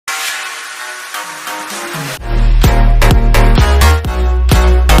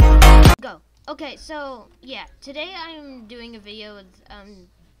Okay, so yeah, today I'm doing a video with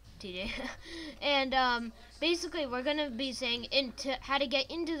TJ, and basically we're gonna be saying into how to get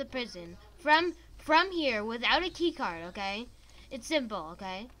into the prison from here without a key card. Okay, it's simple.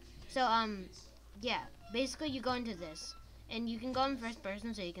 Okay, so yeah, basically you go into this, and you can go in first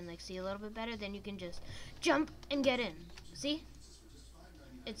person so you can like see a little bit better. Then you can just jump and get in. See,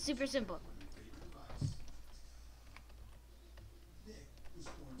 it's super simple.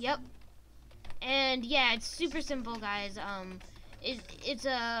 Yep. And yeah, it's super simple, guys. It's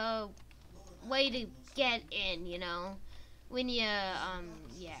a way to get in, when you,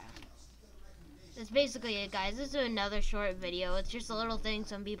 yeah. That's basically it, guys. This is another short video. It's just a little thing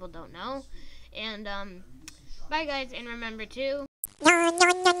some people don't know. And, bye, guys, and remember to...